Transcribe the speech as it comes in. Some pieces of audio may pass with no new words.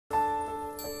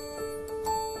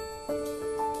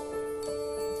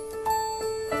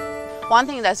One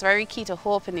thing that's very key to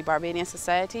hope in the Barbadian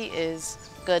society is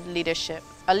good leadership.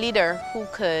 A leader who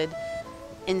could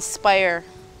inspire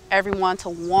everyone to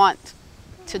want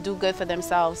to do good for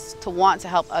themselves, to want to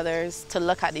help others, to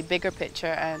look at the bigger picture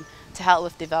and to help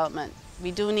with development.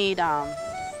 We do need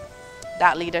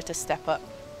that leader to step up.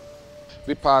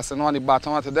 We passing on the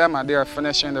baton to them and they are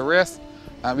finishing the race,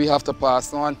 and we have to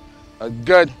pass on a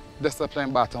good,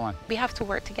 disciplined baton. We have to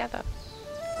work together.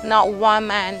 Not one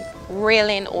man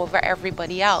railing over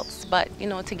everybody else, but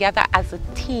together as a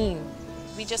team.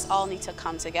 We just all need to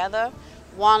come together,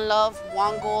 one love,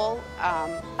 one goal,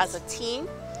 as a team,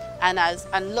 and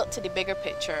look to the bigger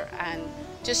picture and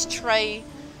just try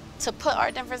to put our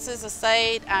differences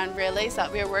aside and realize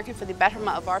that we are working for the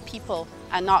betterment of our people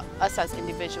and not us as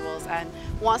individuals. And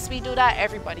once we do that,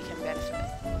 everybody can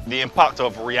benefit. The impact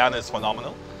of Rihanna is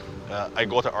phenomenal. I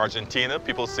go to Argentina,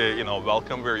 people say,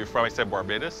 welcome, where are you from? I say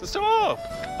Barbados. They say, oh,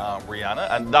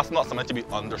 Rihanna, and that's not something to be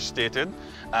understated.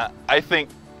 I think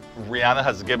Rihanna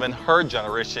has given her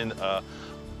generation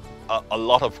a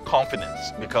lot of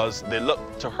confidence because they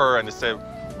look to her and they say,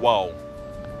 wow,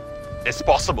 it's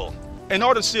possible. In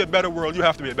order to see a better world, you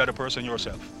have to be a better person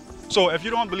yourself. So if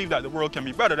you don't believe that the world can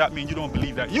be better, that means you don't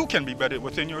believe that you can be better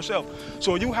within yourself.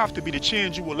 So you have to be the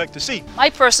change you would like to see. My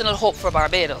personal hope for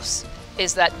Barbados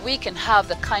is that we can have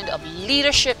the kind of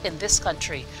leadership in this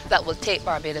country that will take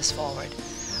Barbados forward.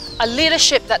 A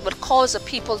leadership that would cause the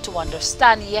people to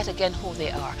understand yet again who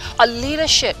they are. A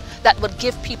leadership that would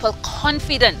give people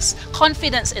confidence.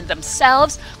 Confidence in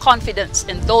themselves, confidence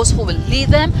in those who will lead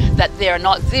them, that they are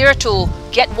not there to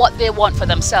get what they want for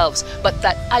themselves, but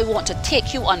that I want to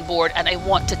take you on board and I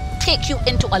want to take you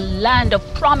into a land of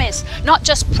promise. Not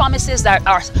just promises that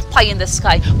are pie in the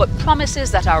sky, but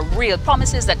promises that are real,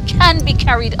 promises that can be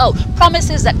carried out,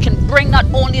 promises that can bring not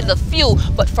only the few,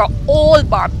 but for all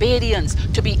Barbadians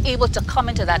to be able to come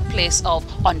into that place of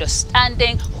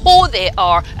understanding who they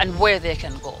are and where they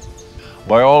can go.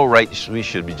 By all rights, we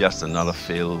should be just another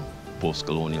failed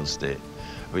post-colonial state.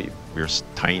 We're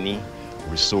tiny,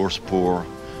 resource poor,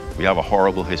 we have a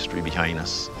horrible history behind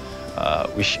us.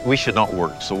 We should not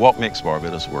work. So what makes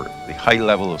Barbados work? The high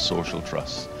level of social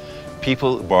trust.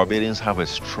 Barbadians have a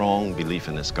strong belief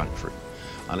in this country.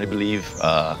 And I believe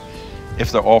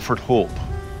if they're offered hope,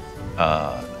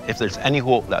 if there's any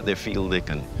hope that they feel they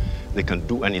can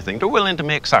do anything, they're willing to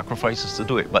make sacrifices to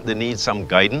do it, but they need some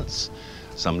guidance,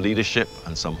 some leadership,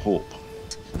 and some hope.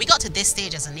 We got to this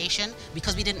stage as a nation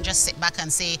because we didn't just sit back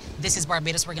and say, this is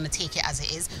Barbados, we're going to take it as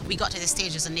it is. We got to this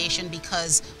stage as a nation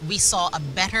because we saw a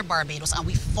better Barbados and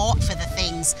we fought for the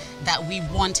things that we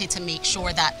wanted to make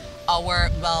sure that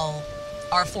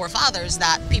our forefathers,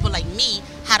 that people like me,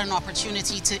 had an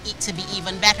opportunity to be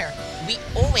even better. We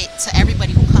owe it to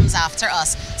everybody who comes after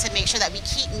us to make sure that we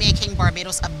keep making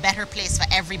Barbados a better place for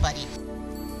everybody.